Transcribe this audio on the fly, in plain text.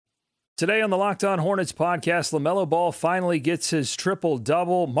Today on the Locked On Hornets podcast, LaMelo Ball finally gets his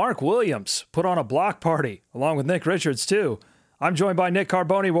triple-double. Mark Williams put on a block party, along with Nick Richards, too. I'm joined by Nick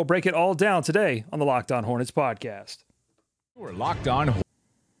Carboni. We'll break it all down today on the Locked On Hornets podcast. We're Locked On,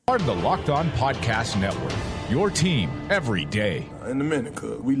 part of the Locked On Podcast Network. Your team every day. In a minute,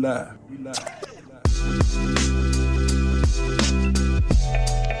 cuz we live.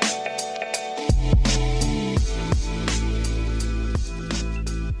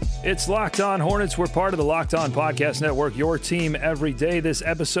 It's Locked On Hornets. We're part of the Locked On Podcast Network, your team every day. This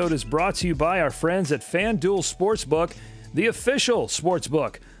episode is brought to you by our friends at FanDuel Sportsbook, the official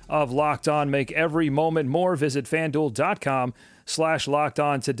sportsbook of Locked On. Make every moment more. Visit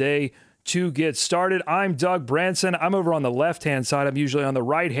FanDuel.com/LockedOn today to get started. I'm Doug Branson. I'm over on the left-hand side. I'm usually on the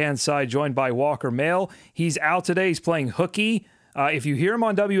right-hand side, joined by Walker Mail. He's out today. He's playing hooky. If you hear him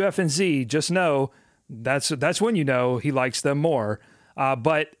on WFNZ, just know that's when you know he likes them more.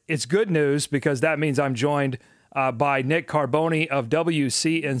 But it's good news because that means I'm joined by Nick Carboni of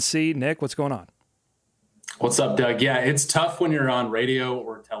WCNC. Nick, what's going on? What's up, Doug? Yeah, it's tough when you're on radio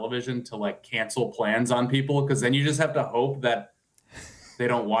or television to cancel plans on people because then you just have to hope that they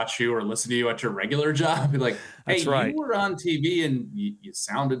don't watch you or listen to you at your regular job. Be like, hey, that's right. You were on TV and you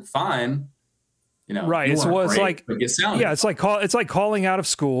sounded fine. Right. It's like calling out of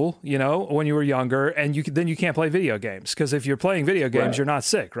school, when you were younger, and then you can't play video games because if you're playing video games, right, you're not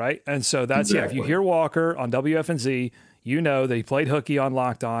sick, right? And so that's exactly. If you hear Walker on WFNZ, you know that he played hooky on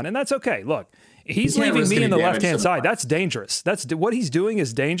Locked On, and that's okay. Look, he's leaving me in the left-hand side. That's dangerous. That's what he's doing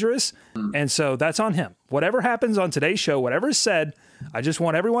is dangerous, and so that's on him. Whatever happens on today's show, whatever is said, I just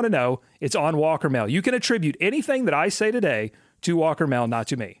want everyone to know it's on Walker Mail. You can attribute anything that I say today to Walker Mail, not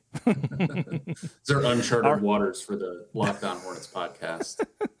to me. They're uncharted waters for the Locked On Hornets podcast.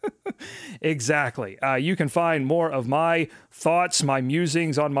 Exactly. You can find more of my thoughts, my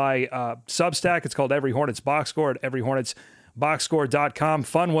musings on my Substack. It's called Every Hornets Box Score at everyhornetsboxscore.com.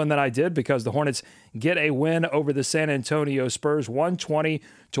 Fun one that I did because the Hornets get a win over the San Antonio Spurs.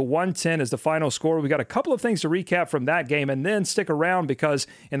 120-110 is the final score. We got a couple of things to recap from that game, and then stick around because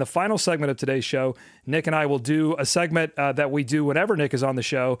in the final segment of today's show, Nick and I will do a segment that we do whenever Nick is on the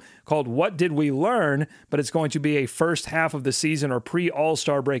show called What Did We Learn? But it's going to be a first half of the season or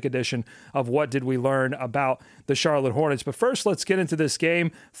pre-All-Star break edition of What Did We Learn about the Charlotte Hornets. But first, let's get into this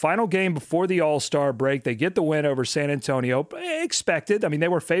game. Final game before the All-Star break. They get the win over San Antonio. Expected. I mean, they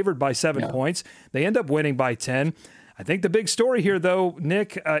were favored by 7 points. They end up winning by 10. I think the big story here, though,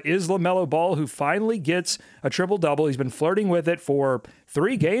 Nick, is LaMelo Ball, who finally gets a triple-double. He's been flirting with it for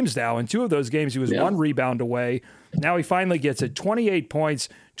 3 games now. In 2 of those games, he was 1 rebound away. Now he finally gets it. 28 points,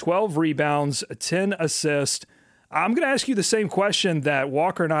 12 rebounds, 10 assists. I'm going to ask you the same question that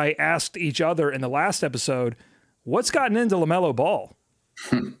Walker and I asked each other in the last episode. What's gotten into LaMelo Ball?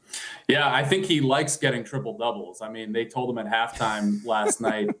 Yeah, I think he likes getting triple doubles. I mean, they told him at halftime last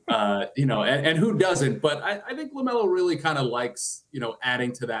night, and who doesn't? But I think LaMelo really kind of likes,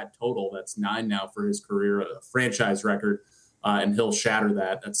 adding to that total. That's 9 now for his career, a franchise record, and he'll shatter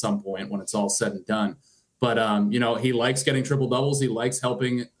that at some point when it's all said and done. But, he likes getting triple doubles. He likes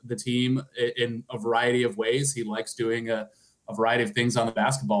helping the team in a variety of ways. He likes doing a variety of things on the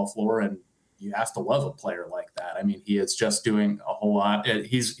basketball floor, and you have to love a player like that. I mean, he is just doing a whole lot.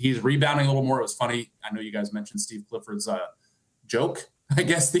 He's rebounding a little more. It was funny. I know you guys mentioned Steve Clifford's joke, I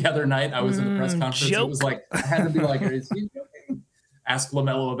guess, the other night. I was in the press conference. Joke. It was like, I had to be like, is he joking? Ask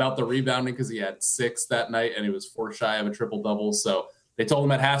LaMelo about the rebounding because he had 6 that night and he was 4 shy of a triple-double. So they told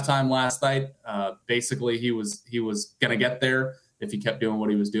him at halftime last night, basically he was going to get there if he kept doing what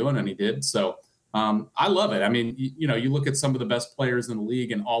he was doing, and he did. So I love it. I mean, you look at some of the best players in the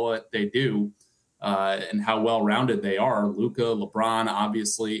league and all that they do and how well-rounded they are. Luka, LeBron,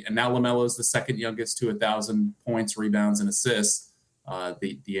 obviously, and now LaMelo is the second youngest to 1,000 points, rebounds, and assists.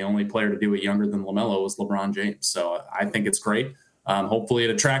 The only player to do it younger than LaMelo was LeBron James. So I think it's great. Hopefully it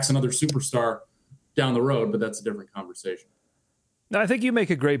attracts another superstar down the road, but that's a different conversation. Now, I think you make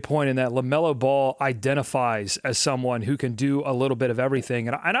a great point in that LaMelo Ball identifies as someone who can do a little bit of everything.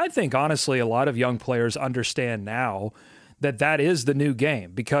 And I think, honestly, a lot of young players understand now that is the new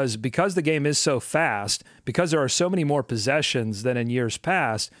game because the game is so fast, because there are so many more possessions than in years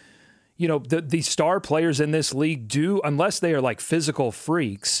past. The star players in this league do, unless they are like physical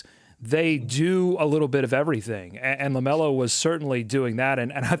freaks, they do a little bit of everything. And LaMelo was certainly doing that.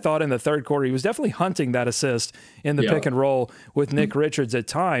 And I thought in the third quarter, he was definitely hunting that assist in the pick and roll with Nick Richards at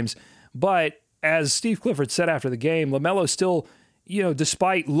times. But as Steve Clifford said after the game, LaMelo still,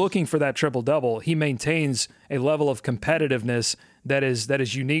 despite looking for that triple-double, he maintains a level of competitiveness that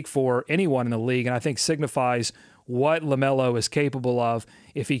is unique for anyone in the league. And I think signifies what LaMelo is capable of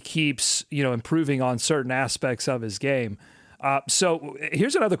if he keeps, improving on certain aspects of his game. So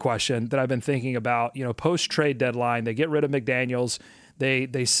here's another question that I've been thinking about. Post-trade deadline, they get rid of McDaniels.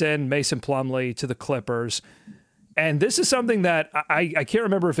 They send Mason Plumlee to the Clippers. And this is something that I can't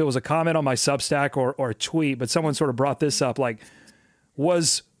remember if it was a comment on my Substack or a tweet, but someone sort of brought this up. Like,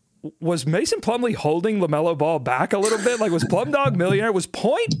 was Mason Plumlee holding LaMelo Ball back a little bit? Like, was Plumdog Millionaire? Was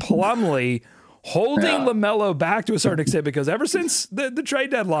Point Plumlee holding LaMelo back to a certain extent? Because ever since the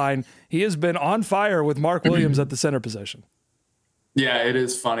trade deadline, he has been on fire with Mark Williams at the center position. Yeah, it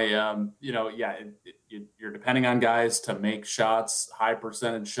is funny. You're depending on guys to make shots, high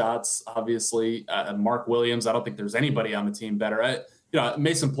percentage shots. Obviously, Mark Williams. I don't think there's anybody on the team better.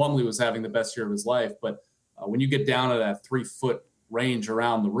 Mason Plumlee was having the best year of his life, but when you get down to that 3-foot range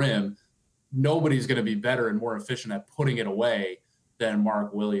around the rim, nobody's going to be better and more efficient at putting it away than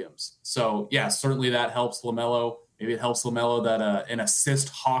Mark Williams. So yeah, certainly that helps LaMelo. Maybe it helps LaMelo that an assist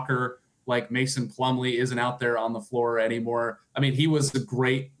hawker like Mason Plumlee isn't out there on the floor anymore. I mean, he was a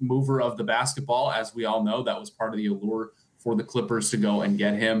great mover of the basketball, as we all know. That was part of the allure for the Clippers to go and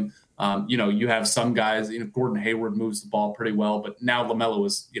get him. You have some guys, Gordon Hayward moves the ball pretty well, but now LaMelo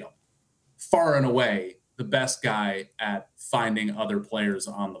is, far and away the best guy at finding other players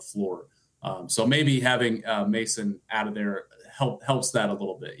on the floor. So maybe having Mason out of there helps that a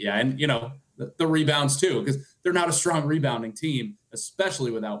little bit. Yeah. And, the rebounds too, because they're not a strong rebounding team, especially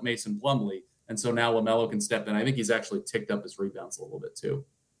without Mason Plumlee. And so now LaMelo can step in. I think he's actually ticked up his rebounds a little bit too.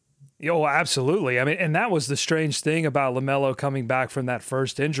 Oh, absolutely. I mean, and that was the strange thing about LaMelo coming back from that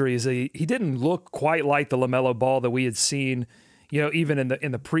first injury is he didn't look quite like the LaMelo Ball that we had seen, even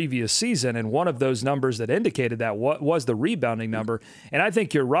in the previous season. And one of those numbers that indicated that was the rebounding number. And I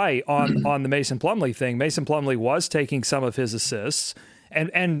think you're right on the Mason Plumlee thing. Mason Plumlee was taking some of his assists,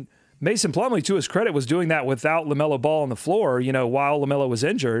 and Mason Plumlee, to his credit, was doing that without LaMelo Ball on the floor, while LaMelo was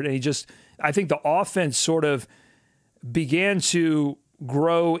injured. And I think the offense sort of began to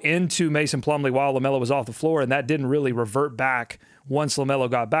grow into Mason Plumlee while LaMelo was off the floor, and that didn't really revert back once LaMelo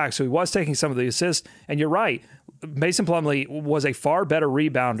got back. So he was taking some of the assists. And you're right, Mason Plumlee was a far better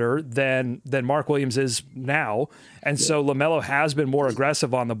rebounder than Mark Williams is now. And so LaMelo has been more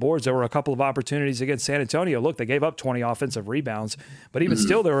aggressive on the boards. There were a couple of opportunities against San Antonio. Look, they gave up 20 offensive rebounds, but even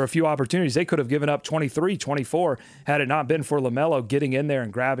still, there were a few opportunities. They could have given up 23, 24 had it not been for LaMelo getting in there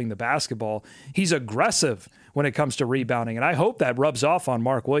and grabbing the basketball. He's aggressive when it comes to rebounding, and I hope that rubs off on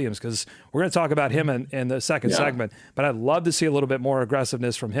Mark Williams, because we're going to talk about him in the second segment, but I'd love to see a little bit more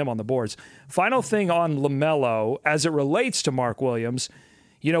aggressiveness from him on the boards. Final thing on LaMelo, as it relates to Mark Williams,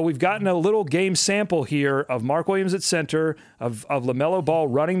 we've gotten a little game sample here of Mark Williams at center, of LaMelo Ball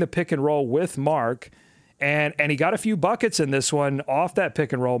running the pick and roll with Mark, and he got a few buckets in this one off that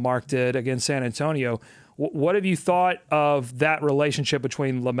pick and roll Mark did against San Antonio. What have you thought of that relationship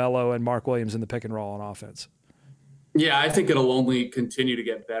between LaMelo and Mark Williams in the pick and roll on offense? Yeah, I think it'll only continue to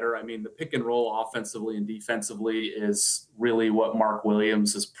get better. I mean, the pick and roll offensively and defensively is really what Mark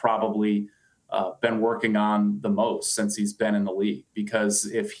Williams has probably been working on the most since he's been in the league, because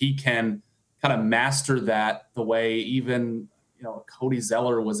if he can kind of master that the way even, Cody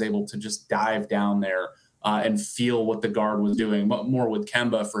Zeller was able to just dive down there and feel what the guard was doing, more with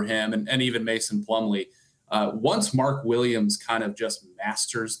Kemba for him and even Mason Plumlee. Once Mark Williams kind of just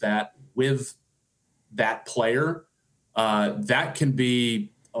masters that with that player, that can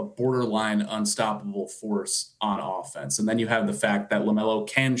be a borderline unstoppable force on offense. And then you have the fact that LaMelo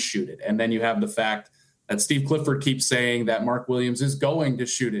can shoot it. And then you have the fact that Steve Clifford keeps saying that Mark Williams is going to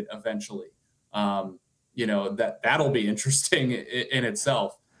shoot it eventually. That'll be interesting in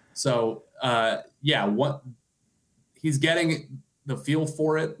itself. So, he's getting the feel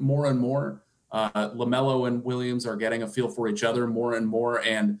for it more and more. LaMelo and Williams are getting a feel for each other more and more.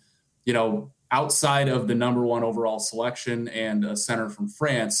 And, outside of the number one overall selection and a center from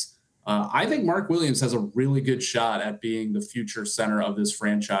France, I think Mark Williams has a really good shot at being the future center of this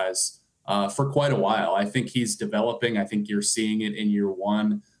franchise for quite a while. I think he's developing. I think you're seeing it in year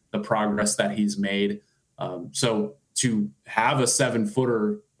one, the progress that he's made. So to have a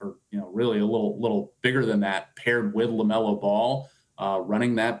 7-footer or, really a little bigger than that paired with LaMelo Ball,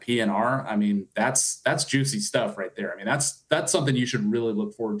 running that PNR, I mean, that's juicy stuff right there. I mean, that's something you should really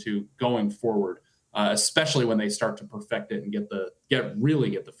look forward to going forward, especially when they start to perfect it and get the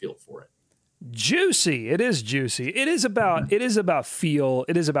feel for it. Juicy. It is juicy. It is about feel.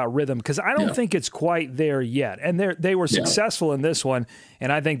 It is about rhythm, because I don't think it's quite there yet. And they were successful in this one,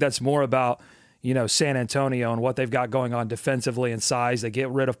 and I think that's more about San Antonio and what they've got going on defensively and size. They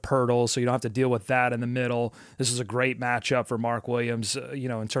get rid of Pirtle, so you don't have to deal with that in the middle. This is a great matchup for Mark Williams,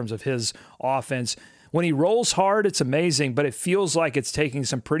 in terms of his offense. when he rolls hard, it's amazing, but it feels like it's taking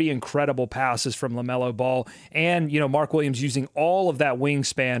some pretty incredible passes from LaMelo Ball. And, Mark Williams using all of that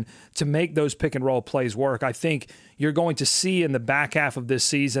wingspan to make those pick and roll plays work. I think you're going to see in the back half of this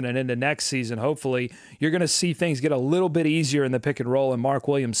season and into next season, hopefully, you're going to see things get a little bit easier in the pick and roll and Mark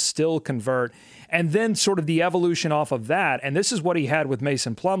Williams still convert. And then sort of the evolution off of that, and this is what he had with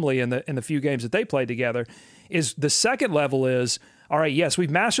Mason Plumlee in the few games that they played together, is the second level is, all right, yes, we've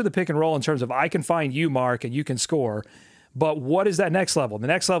mastered the pick and roll in terms of I can find you, Mark, and you can score. But what is that next level? The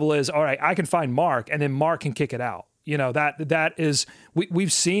next level is, all right, I can find Mark, and then Mark can kick it out. That is,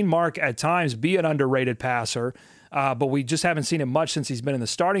 we've seen Mark at times be an underrated passer, but we just haven't seen him much since he's been in the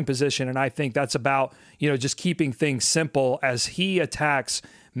starting position. And I think that's about, just keeping things simple as he attacks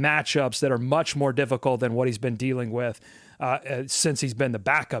matchups that are much more difficult than what he's been dealing with since he's been the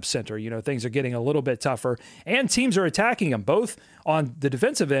backup center. Things are getting a little bit tougher, and teams are attacking him both on the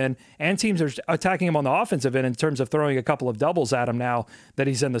defensive end, and teams are attacking him on the offensive end in terms of throwing a couple of doubles at him now that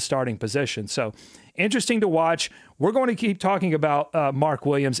he's in the starting position. So interesting to watch. We're going to keep talking about Mark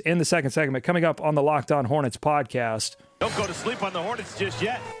Williams in the second segment coming up on the Locked On Hornets podcast. Don't go to sleep on the Hornets just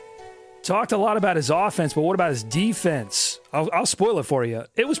yet. Talked a lot about his offense, but what about his defense? I'll spoil it for you.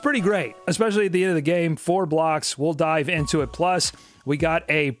 It was pretty great, especially at the end of the game. 4 blocks. We'll dive into it. Plus, we got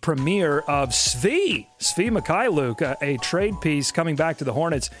a premiere of Svi Mykhailiuk, a trade piece coming back to the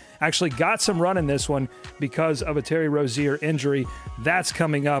Hornets. Actually got some run in this one because of a Terry Rozier injury. That's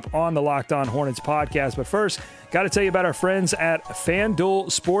coming up on the Locked On Hornets podcast. But first, got to tell you about our friends at FanDuel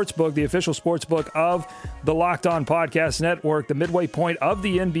Sportsbook, the official sportsbook of the Locked On Podcast Network. The midway point of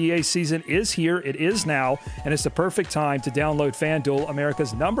the NBA season is here. It is now, and it's the perfect time to download FanDuel,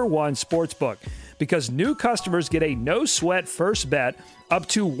 America's #1 sportsbook, because new customers get a no-sweat first bet up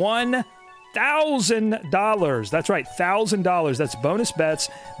to $1,000. That's right, $1,000. That's bonus bets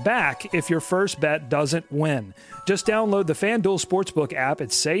back if your first bet doesn't win. Just download the FanDuel Sportsbook app.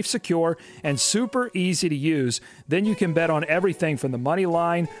 It's safe, secure, and super easy to use. Then you can bet on everything from the money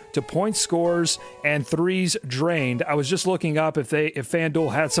line to point scores and threes drained. I was just looking up if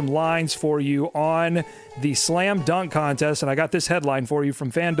FanDuel had some lines for you on the slam dunk contest, and I got this headline for you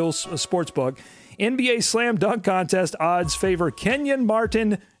from FanDuel Sportsbook. NBA slam dunk contest odds favor Kenyon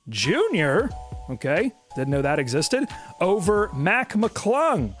Martin Jr., okay, didn't know that existed, over Mac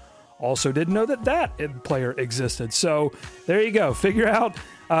McClung. Also didn't know that player existed. So there you go. Figure out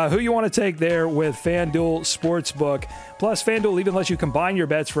who you want to take there with FanDuel Sportsbook. Plus, FanDuel even lets you combine your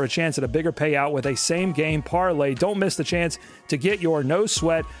bets for a chance at a bigger payout with a same-game parlay. Don't miss the chance to get your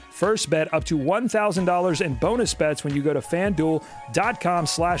no-sweat first bet up to $1,000 in bonus bets when you go to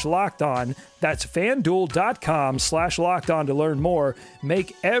FanDuel.com/lockedon. That's FanDuel.com/lockedon to learn more.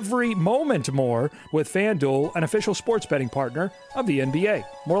 Make every moment more with FanDuel, an official sports betting partner of the NBA.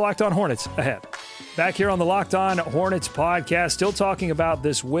 More Locked On Hornets ahead. Back here on the Locked On Hornets podcast, still talking about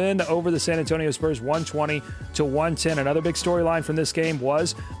this win over the San Antonio Spurs, 120-110. Another big storyline from this game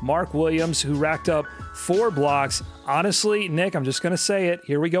was Mark Williams, who racked up 4 blocks. Honestly, Nick, I'm just going to say it.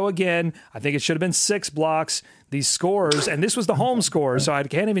 Here we go again. I think it should have been 6 blocks. These scores, and this was the home score, so I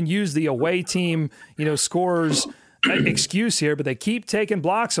can't even use the away team, scores excuse here, but they keep taking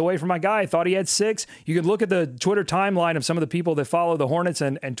blocks away from my guy. I thought he had 6. You could look at the Twitter timeline of some of the people that follow the Hornets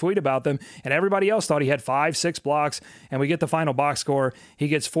and tweet about them, and everybody else thought he had 5, 6 blocks, and we get the final box score. He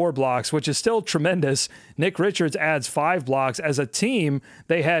gets 4 blocks, which is still tremendous. Nick Richards adds 5 blocks. As a team,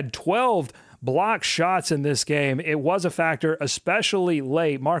 they had 12 block shots in this game. It was a factor, especially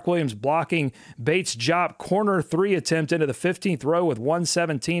late. Mark Williams blocking Bates' Diop corner 3 attempt into the 15th row with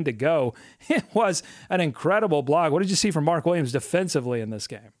 1:17 to go. It was an incredible block. What did you see from Mark Williams defensively in this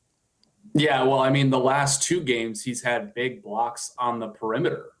game? Yeah, well, I mean, the last 2 games, he's had big blocks on the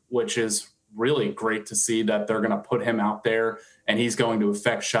perimeter, which is really great to see that they're going to put him out there and he's going to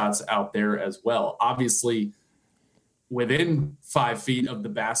affect shots out there as well. Obviously, within 5 feet of the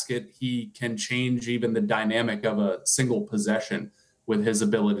basket, he can change even the dynamic of a single possession with his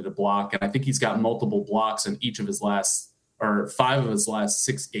ability to block. And I think he's got multiple blocks in each of his 5 of his last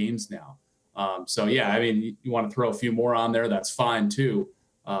 6 games now. So, yeah, I mean, you want to throw a few more on there, that's fine too.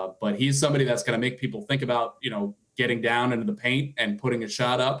 But he's somebody that's going to make people think about, getting down into the paint and putting a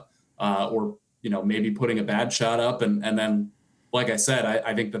shot up or, maybe putting a bad shot up. And then, like I said,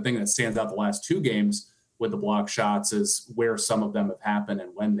 I think the thing that stands out the last 2 games with the block shots is where some of them have happened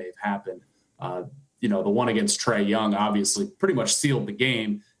and when they've happened. The one against Trae Young obviously pretty much sealed the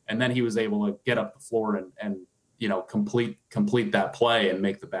game, and then he was able to get up the floor and complete that play and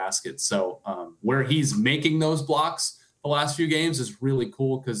make the basket. So where he's making those blocks the last few games is really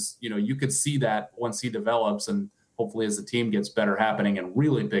cool because, you could see that once he develops and hopefully as the team gets better happening in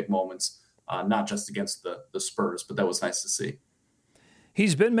really big moments. not just against the Spurs, but that was nice to see.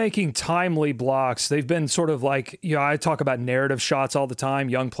 He's been making timely blocks. They've been sort of like, I talk about narrative shots all the time.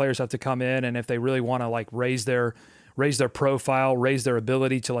 Young players have to come in, and if they really want to like raise their profile, raise their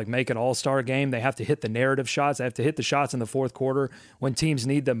ability to like make an all-star game, they have to hit the narrative shots. They have to hit the shots in the fourth quarter when teams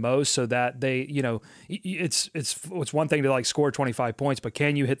need them most, so that they, it's one thing to like score 25 points, but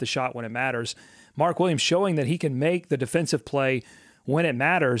can you hit the shot when it matters? Mark Williams showing that he can make the defensive play when it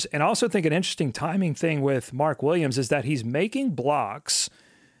matters. And I also think an interesting timing thing with Mark Williams is that he's making blocks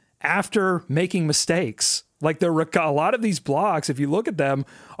after making mistakes. Like a lot of these blocks, if you look at them,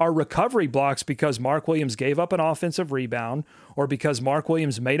 are recovery blocks because Mark Williams gave up an offensive rebound or because Mark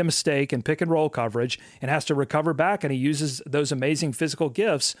Williams made a mistake in pick and roll coverage and has to recover back, and he uses those amazing physical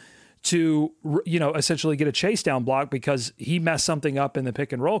gifts to, essentially get a chase down block because he messed something up in the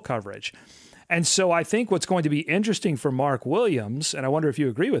pick and roll coverage. And so I think what's going to be interesting for Mark Williams, and I wonder if you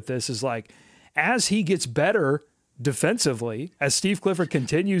agree with this, is like as he gets better defensively, as Steve Clifford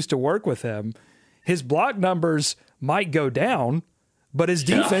continues to work with him, his block numbers might go down, but his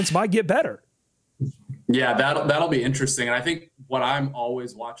defense might get better. Yeah, that'll be interesting. And I think what I'm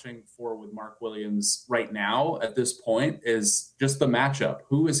always watching for with Mark Williams right now at this point is just the matchup.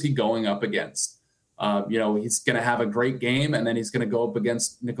 Who is he going up against? He's going to have a great game, and then he's going to go up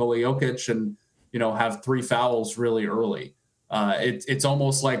against Nikola Jokic and, have 3 fouls really early. It's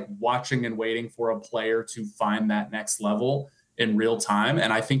almost like watching and waiting for a player to find that next level in real time.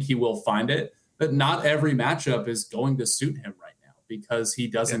 And I think he will find it, but not every matchup is going to suit him right now because he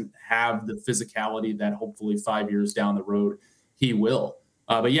doesn't have the physicality that hopefully 5 years down the road he will.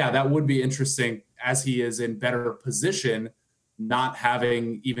 But yeah, that would be interesting as he is in better position, not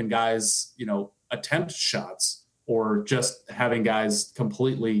having even guys, attempt shots or just having guys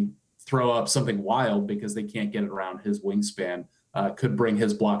completely throw up something wild because they can't get it around his wingspan could bring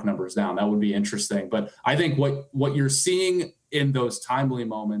his block numbers down. That would be interesting. But I think what you're seeing in those timely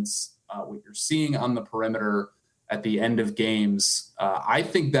moments, what you're seeing on the perimeter at the end of games, I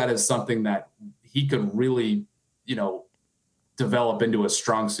think that is something that he could really, develop into a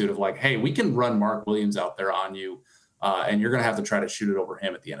strong suit of like, hey, we can run Mark Williams out there on you, and you're going to have to try to shoot it over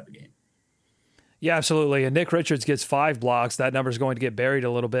him at the end of the game. Yeah, absolutely. And Nick Richards gets 5 blocks. That number is going to get buried a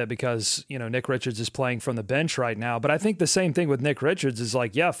little bit because, Nick Richards is playing from the bench right now. But I think the same thing with Nick Richards is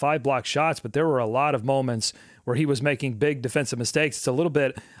like, 5 block shots, but there were a lot of moments where he was making big defensive mistakes. It's a little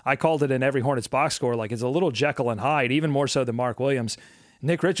bit, I called it in every Hornets box score, like it's a little Jekyll and Hyde, even more so than Mark Williams.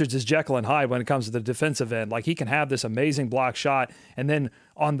 Nick Richards is Jekyll and Hyde when it comes to the defensive end. Like he can have this amazing block shot and then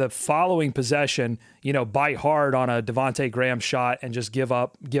on the following possession, bite hard on a Devontae Graham shot and just give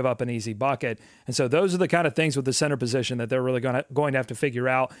up an easy bucket. And so those are the kind of things with the center position that they're really going to have to figure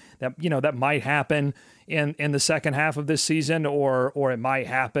out that, that might happen in the second half of this season or it might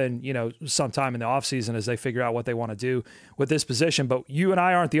happen, sometime in the offseason as they figure out what they want to do with this position. But you and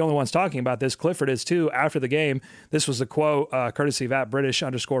I aren't the only ones talking about this. Clifford is too after the game. This was the quote, courtesy of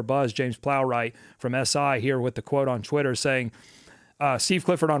 @British_Buzz, James Plowright from SI here with the quote on Twitter saying, Steve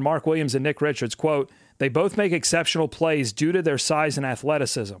Clifford on Mark Williams and Nick Richards, quote, "They both make exceptional plays due to their size and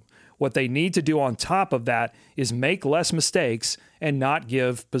athleticism. What they need to do on top of that is make less mistakes and not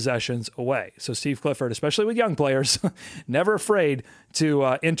give possessions away." So Steve Clifford, especially with young players, never afraid to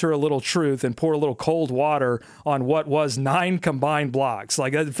enter a little truth and pour a little cold water on what was 9 combined blocks.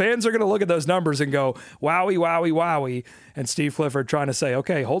 Like fans are going to look at those numbers and go, wowie, wowie, wowie. And Steve Clifford trying to say,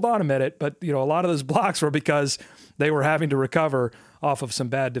 okay, hold on a minute. But, a lot of those blocks were because they were having to recover off of some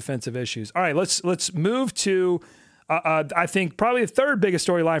bad defensive issues. All right, let's move to I think probably the third biggest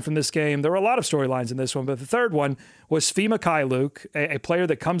storyline from this game. There were a lot of storylines in this one, but the third one was Svi Mykhailiuk, a player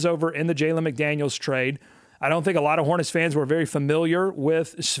that comes over in the Jalen McDaniels trade. I don't think a lot of Hornets fans were very familiar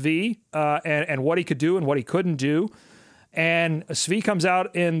with Svi and what he could do and what he couldn't do. And Svi comes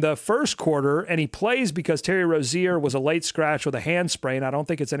out in the first quarter, and he plays because Terry Rozier was a late scratch with a hand sprain. I don't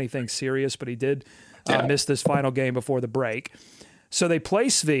think it's anything serious, but he did miss this final game before the break. So they play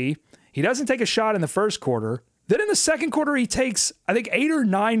Svi. He doesn't take a shot in the first quarter. Then in the second quarter, he takes, I think, 8 or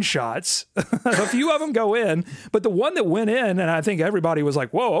 9 shots. A few of them go in, but the one that went in, and I think everybody was like,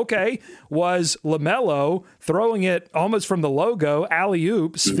 whoa, okay, was LaMelo throwing it almost from the logo,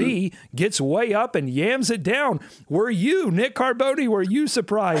 alley-oop. Svi gets way up and yams it down. Were you, Nick Carboni, were you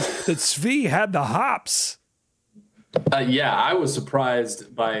surprised that Svi had the hops? Yeah, I was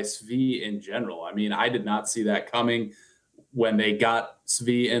surprised by Svi in general. I mean, I did not see that coming. When they got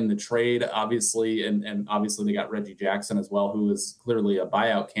Svi in the trade, obviously, and obviously they got Reggie Jackson as well, who is clearly a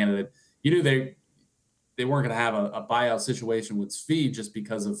buyout candidate. You knew they weren't going to have a buyout situation with Svi just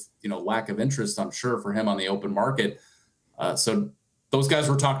because of lack of interest, I'm sure, for him on the open market. So those guys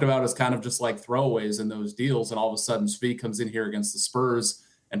were talked about as kind of just like throwaways in those deals. And all of a sudden Svi comes in here against the Spurs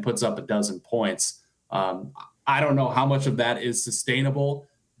and puts up 12 points. I don't know how much of that is sustainable,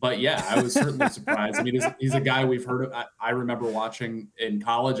 but yeah, I was certainly surprised. I mean, he's a guy we've heard of. I remember watching in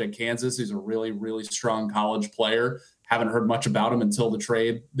college at Kansas. He's a really, really strong college player. Haven't heard much about him until the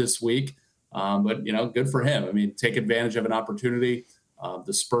trade this week. But, good for him. I mean, take advantage of an opportunity.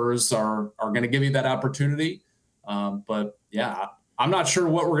 The Spurs are going to give you that opportunity. But yeah, I'm not sure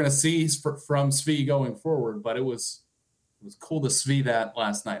what we're going to see from Svi going forward, but it was cool to see that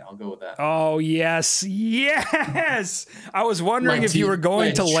last night. I'll go with that. Oh, yes. Yes. I was wondering if you were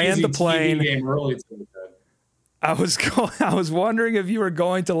going to land the plane. Game early I was wondering if you were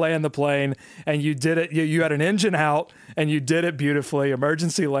going to land the plane, and you did it. You had an engine out, and you did it beautifully.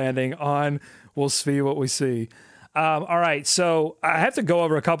 Emergency landing on We'll Svi what we see. All right, so I have to go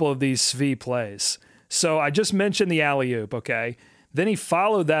over a couple of these Svi plays. So I just mentioned the alley-oop, okay? Then he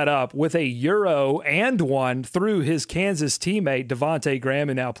followed that up with a Euro and one through his Kansas teammate, Devontae Graham,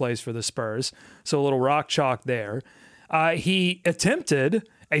 who now plays for the Spurs. So a little rock chalk there. He attempted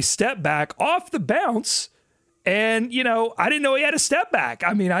a step back off the bounce, and, I didn't know he had a step back.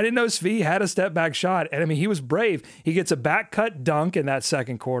 I mean, I didn't know Svi had a step back shot. And, I mean, he was brave. He gets a back cut dunk in that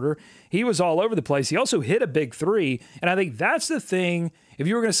second quarter. He was all over the place. He also hit a big three. And I think that's the thing. If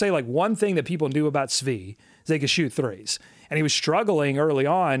you were going to say, like, one thing that people knew about Svi is they could shoot threes. And he was struggling early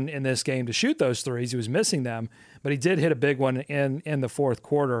on in this game to shoot those threes. He was missing them. But he did hit a big one in the fourth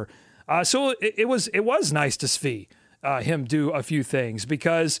quarter. So it was nice to Svi. Him do a few things,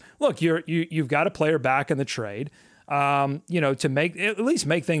 because look, you've got a player back in the trade, to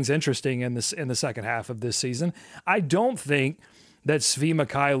make things interesting in the second half of this season. I don't think that Svi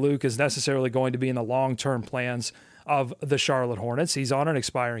Mykhailiuk is necessarily going to be in the long-term plans of the Charlotte Hornets. He's on an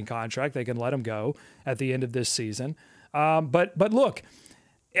expiring contract. They can let him go at the end of this season. But look,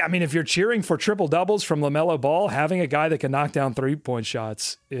 I mean, if you're cheering for triple doubles from LaMelo Ball, having a guy that can knock down 3-point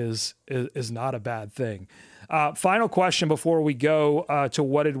shots is not a bad thing. Final question before we go to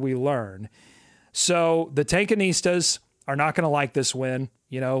what did we learn? So the Tankanistas are not going to like this win.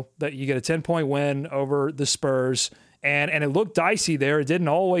 That you get a 10-point win over the Spurs, and it looked dicey there. It didn't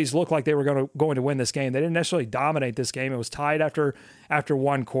always look like they were going to win this game. They didn't necessarily dominate this game. It was tied after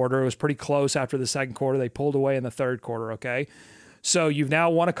one quarter. It was pretty close after the second quarter. They pulled away in the third quarter. Okay, so you've now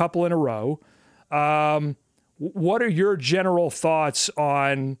won a couple in a row. What are your general thoughts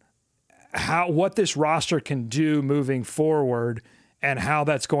on what this roster can do moving forward, and how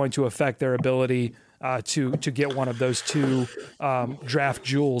that's going to affect their ability to get one of those two draft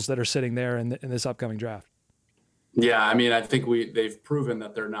jewels that are sitting there in this upcoming draft? Yeah, I mean, I think they've proven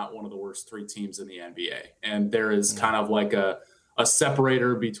that they're not one of the worst three teams in the NBA, and there is kind of like a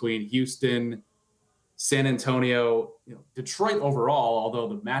separator between Houston, San Antonio, Detroit overall. Although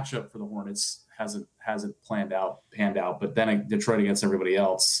the matchup for the Hornets hasn't panned out, but then Detroit against everybody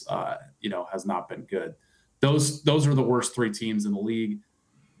else, has not been good. Those are the worst three teams in the league.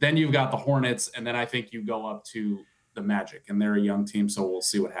 Then you've got the Hornets, and then I think you go up to the Magic, and they're a young team, so we'll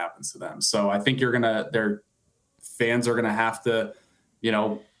see what happens to them. So I think their fans are gonna have to,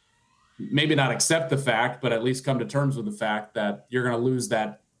 maybe not accept the fact, but at least come to terms with the fact that you're gonna lose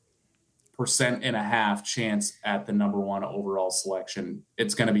that 1.5% chance at the number one overall selection.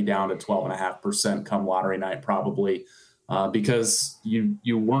 It's going to be down to 12.5% come lottery night, probably, because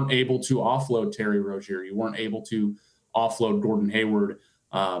you weren't able to offload Terry Rozier. You weren't able to offload Gordon Hayward,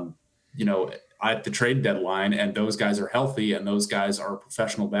 at the trade deadline, and those guys are healthy, and those guys are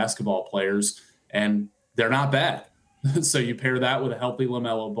professional basketball players, and they're not bad. So you pair that with a healthy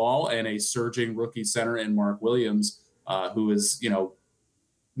LaMelo Ball and a surging rookie center in Mark Williams, who is,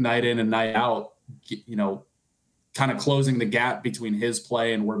 night in and night out, kind of closing the gap between his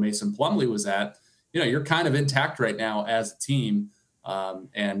play and where Mason Plumlee was at. You're kind of intact right now as a team.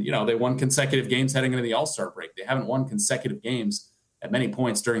 And they won consecutive games heading into the All-Star break. They haven't won consecutive games at many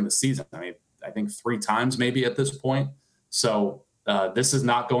points during the season. I mean, I think 3 times maybe at this point. So this is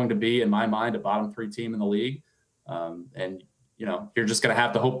not going to be, in my mind, a bottom 3 team in the league. And you're just going to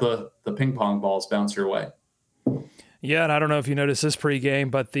have to hope the ping pong balls bounce your way. Yeah, and I don't know if you noticed this pregame,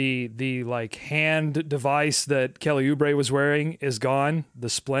 but the like hand device that Kelly Oubre was wearing is gone.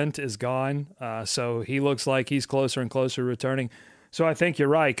 The splint is gone. So he looks like he's closer and closer returning. So I think you're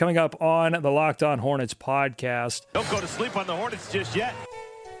right. Coming up on the Locked On Hornets podcast. Don't go to sleep on the Hornets just yet.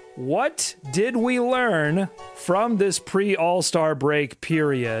 What did we learn from this pre-All-Star break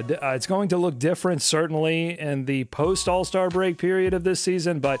period? It's going to look different, certainly, in the post-All-Star break period of this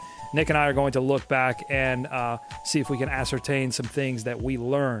season, but Nick and I are going to look back and see if we can ascertain some things that we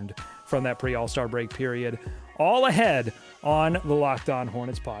learned from that pre-All-Star break period. All ahead on the Locked On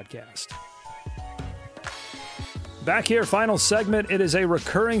Hornets podcast. Back here, final segment. It is a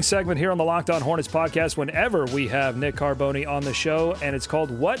recurring segment here on the Locked On Hornets podcast whenever we have Nick Carboni on the show, and it's called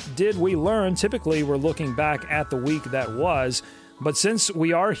What Did We Learn? Typically, we're looking back at the week that was, but since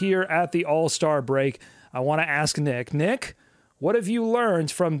we are here at the All-Star break, I want to ask Nick, what have you learned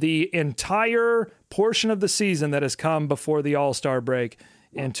from the entire portion of the season that has come before the All-Star break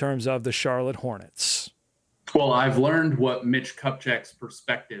in terms of the Charlotte Hornets? Well, I've learned what Mitch Kupchak's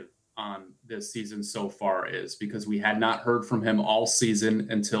perspective on this season so far is, because we had not heard from him all season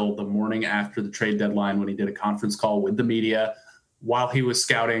until the morning after the trade deadline when he did a conference call with the media while he was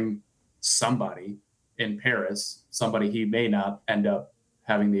scouting somebody in Paris, somebody he may not end up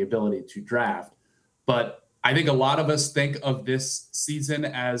having the ability to draft. But I think a lot of us think of this season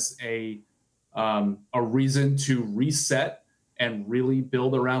as a reason to reset and really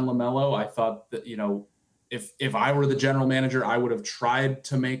build around LaMelo. I thought that, if I were the general manager, I would have tried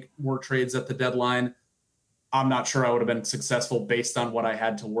to make more trades at the deadline. I'm not sure I would have been successful based on what I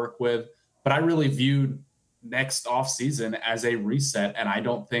had to work with, but I really viewed next offseason as a reset, and I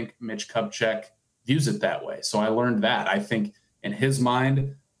don't think Mitch Kupchak views it that way. So I learned that. I think in his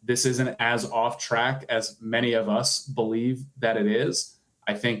mind, this isn't as off track as many of us believe that it is.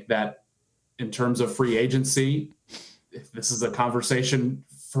 I think that in terms of free agency, this is a conversation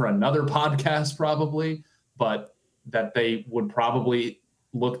for another podcast probably, but that they would probably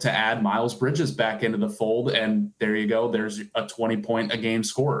look to add Miles Bridges back into the fold. And there you go. There's a 20-point a game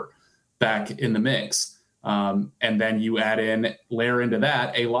scorer back in the mix. And then you layer into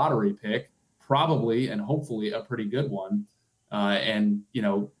that a lottery pick, probably and hopefully a pretty good one.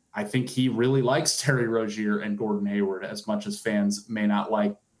 I think he really likes Terry Rozier and Gordon Hayward as much as fans may not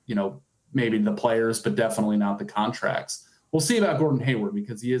like, maybe the players, but definitely not the contracts. We'll see about Gordon Hayward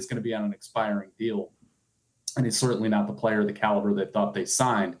because he is going to be on an expiring deal. And he's certainly not the player of the caliber they thought they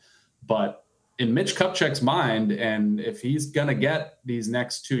signed. But in Mitch Kupchak's mind, and if he's going to get these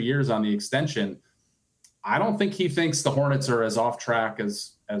next 2 years on the extension, I don't think he thinks the Hornets are as off track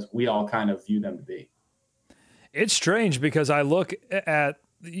as we all kind of view them to be. It's strange because I look at,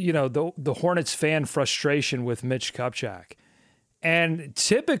 the Hornets fan frustration with Mitch Kupchak. And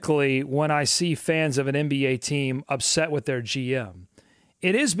typically when I see fans of an NBA team upset with their GM,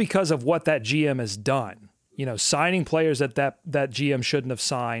 it is because of what that GM has done. Signing players that GM shouldn't have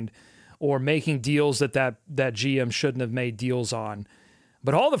signed, or making deals that GM shouldn't have made deals on.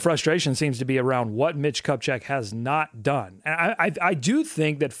 But all the frustration seems to be around what Mitch Kupchak has not done. And I do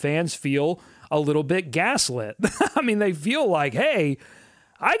think that fans feel a little bit gaslit. I mean, they feel like, hey,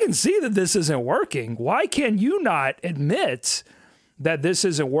 I can see that this isn't working. Why can you not admit that this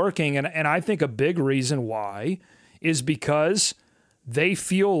isn't working? And I think a big reason why is because they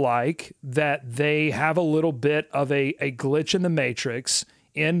feel like that they have a little bit of a glitch in the matrix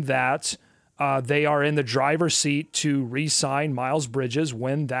in that they are in the driver's seat to re-sign Miles Bridges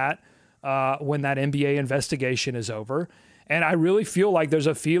when that NBA investigation is over. And I really feel like there's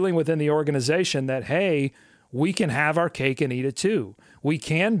a feeling within the organization that, hey, we can have our cake and eat it too. We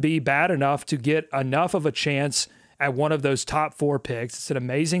can be bad enough to get enough of a chance at one of those top 4 picks. It's an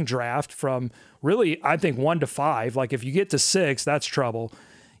amazing draft from really, I think, 1 to 5. Like if you get to 6, that's trouble,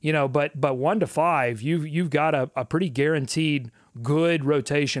 but 1 to 5, you've got a pretty guaranteed good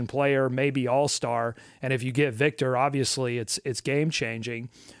rotation player, maybe all-star. And if you get Victor, obviously it's game changing.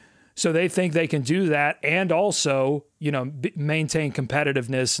 So they think they can do that and also, maintain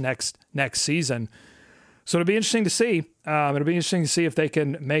competitiveness next season. So it'll be interesting to see. It'll be interesting to see if they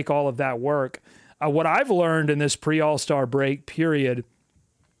can make all of that work. What I've learned in this pre-All-Star break period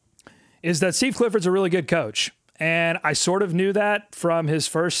is that Steve Clifford's a really good coach. And I sort of knew that from his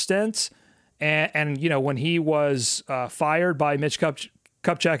first stint. And when he was fired by Mitch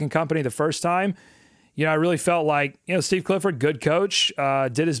Kupchak and company the first time, I really felt like, Steve Clifford, good coach,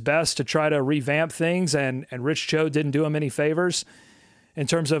 did his best to try to revamp things. And Rich Cho didn't do him any favors in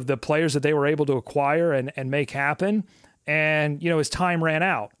terms of the players that they were able to acquire and make happen. And, his time ran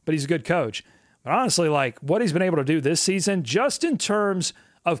out, but he's a good coach. But honestly, like what he's been able to do this season, just in terms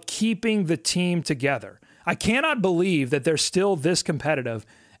of keeping the team together, I cannot believe that they're still this competitive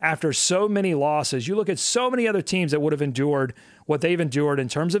after so many losses. You look at so many other teams that would have endured what they've endured in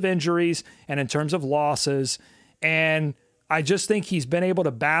terms of injuries and in terms of losses. And I just think he's been able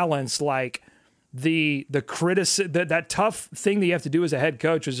to balance like the criticism, that tough thing that you have to do as a head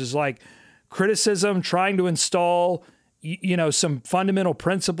coach, which is like criticism, trying to install some fundamental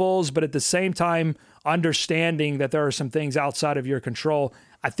principles, but at the same time, understanding that there are some things outside of your control.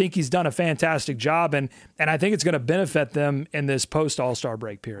 I think he's done a fantastic job, and I think it's going to benefit them in this post-All-Star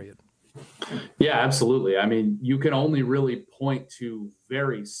break period. Yeah, absolutely. I mean, you can only really point to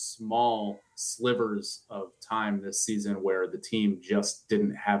very small slivers of time this season where the team just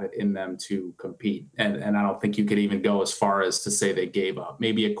didn't have it in them to compete. And I don't think you could even go as far as to say they gave up.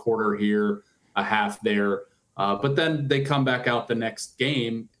 Maybe a quarter here, a half there. But then they come back out the next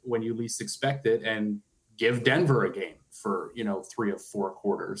game when you least expect it and give Denver a game for, 3 or 4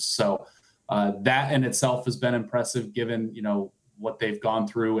 quarters. So that in itself has been impressive given, what they've gone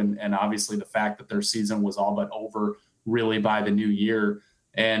through and obviously the fact that their season was all but over really by the new year,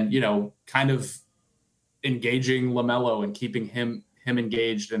 and kind of engaging LaMelo and keeping him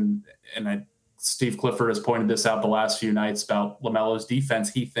engaged. And Steve Clifford has pointed this out the last few nights about LaMelo's defense.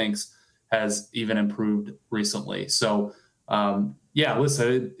 He thinks has even improved recently. So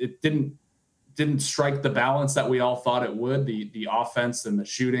listen, it didn't strike the balance that we all thought it would. The offense and the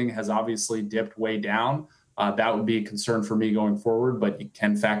shooting has obviously dipped way down. That would be a concern for me going forward, but you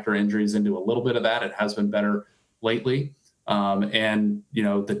can factor injuries into a little bit of that. It has been better lately.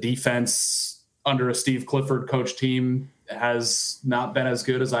 The defense under a Steve Clifford coach team has not been as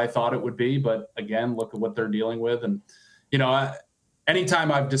good as I thought it would be. But again, look at what they're dealing with. And,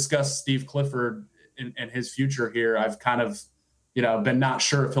 anytime I've discussed Steve Clifford and his future here, I've kind of, been not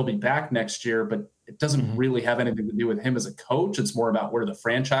sure if he'll be back next year, but it doesn't really have anything to do with him as a coach. It's more about where the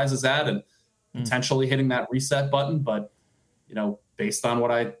franchise is at and potentially hitting that reset button. But, based on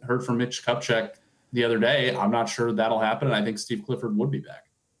what I heard from Mitch Kupchak the other day, I'm not sure that'll happen. And I think Steve Clifford would be back.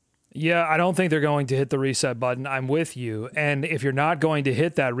 Yeah, I don't think they're going to hit the reset button. I'm with you. And if you're not going to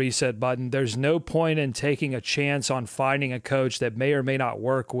hit that reset button, there's no point in taking a chance on finding a coach that may or may not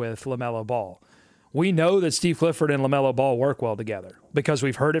work with LaMelo Ball. We know that Steve Clifford and LaMelo Ball work well together because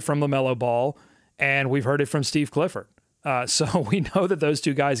we've heard it from LaMelo Ball and we've heard it from Steve Clifford. So we know that those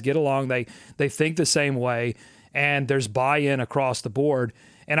two guys get along. They think the same way, and there's buy-in across the board.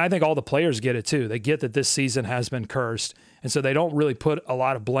 And I think all the players get it too. They get that this season has been cursed, and so they don't really put a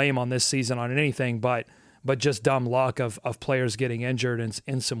lot of blame on this season on anything but just dumb luck of players getting injured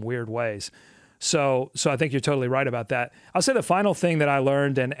in some weird ways. So I think you're totally right about that. I'll say the final thing that I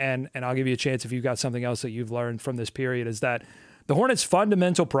learned, and I'll give you a chance if you've got something else that you've learned from this period, is that the Hornets'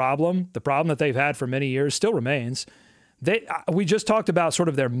 fundamental problem, the problem that they've had for many years, still remains. We just talked about sort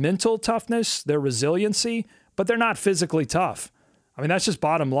of their mental toughness, their resiliency, but they're not physically tough. I mean, that's just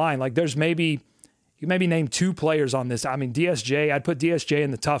bottom line. Like you maybe name 2 players on this. I mean, DSJ, I'd put DSJ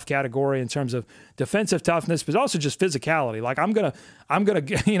in the tough category in terms of defensive toughness, but also just physicality. Like I'm going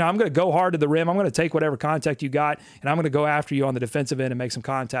to go hard to the rim. I'm going to take whatever contact you got, and I'm going to go after you on the defensive end and make some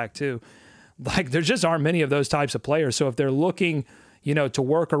contact too. Like there just aren't many of those types of players. So if they're looking, to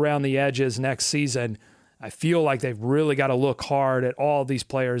work around the edges next season, I feel like they've really got to look hard at all these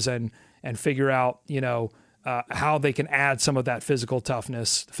players and figure out, how they can add some of that physical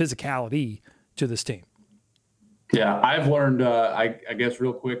toughness, physicality to this team. Yeah, I've learned, I guess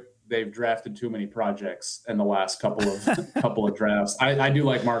real quick, they've drafted too many projects in the last couple of drafts. I do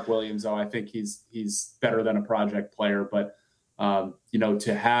like Mark Williams, though. I think he's better than a project player. But,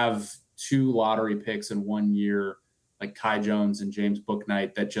 to have 2 lottery picks in 1 year, like Kai Jones and James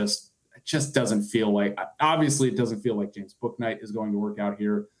Bouknight, that just doesn't feel like – obviously it doesn't feel like James Bouknight is going to work out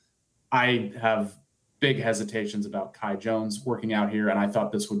here. I have big hesitations about Kai Jones working out here, and I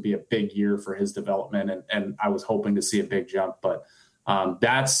thought this would be a big year for his development, and I was hoping to see a big jump. But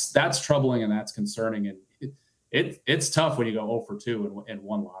that's troubling and that's concerning, and it's tough when you go 0 for 2 in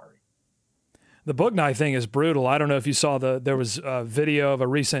one lottery. The Bouknight thing is brutal. I don't know if you saw there was a video of a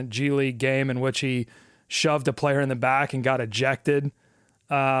recent G League game in which he shoved a player in the back and got ejected.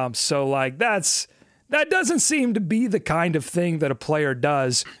 So like that doesn't seem to be the kind of thing that a player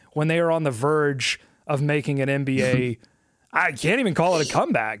does when they are on the verge of making an NBA. I can't even call it a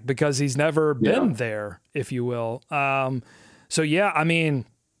comeback because he's never been there, if you will. So yeah, I mean,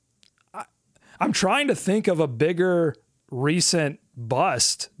 I'm trying to think of a bigger recent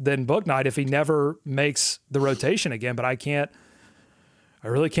bust than Bouknight if he never makes the rotation again, but I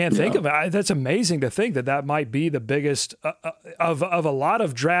really can't think of it. That's amazing to think that might be the biggest of a lot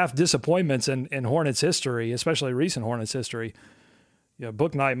of draft disappointments in Hornets history, especially recent Hornets history.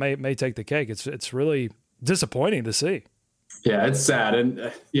 Bouknight may take the cake. It's really disappointing to see. Yeah, it's sad. And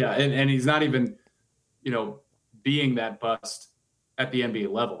and he's not even, being that bust at the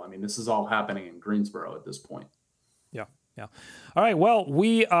NBA level. I mean, this is all happening in Greensboro at this point. Yeah. All right. Well,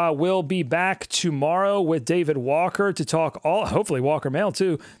 we will be back tomorrow with David Walker to talk hopefully Walker Mail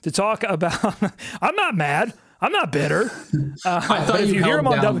too, to talk about, I'm not mad. I'm not bitter. I thought you held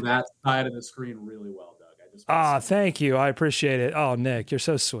down that side of the screen really well, Doug. Thank you. I appreciate it. Oh, Nick, you're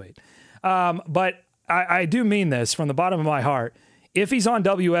so sweet. But I do mean this from the bottom of my heart. If he's on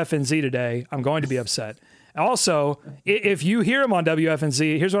WFNZ today, I'm going to be upset. Also, if you hear him on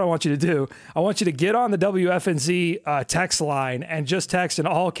WFNZ, here's what I want you to do. I want you to get on the WFNZ text line and just text in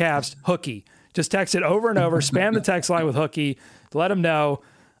all caps, Hookie. Just text it over and over, spam the text line with Hookie to let him know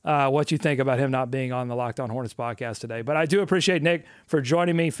what you think about him not being on the Locked On Hornets podcast today. But I do appreciate Nick for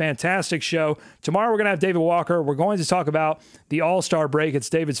joining me. Fantastic show. Tomorrow we're going to have David Walker. We're going to talk about the All-Star break. It's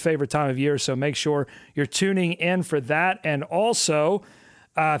David's favorite time of year, so make sure you're tuning in for that. And also,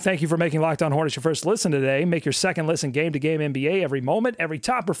 thank you for making Locked On Hornets your first listen today. Make your second listen game-to-game NBA every moment, every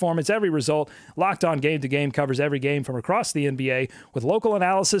top performance, every result. Locked On Game-to-Game covers every game from across the NBA with local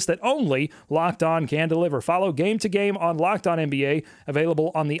analysis that only Locked On can deliver. Follow Game-to-Game on Locked On NBA,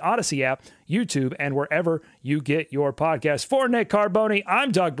 available on the Odyssey app, YouTube, and wherever you get your podcasts. For Nick Carboni,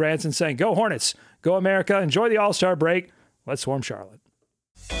 I'm Doug Branson saying go Hornets, go America, enjoy the All-Star break. Let's swarm Charlotte.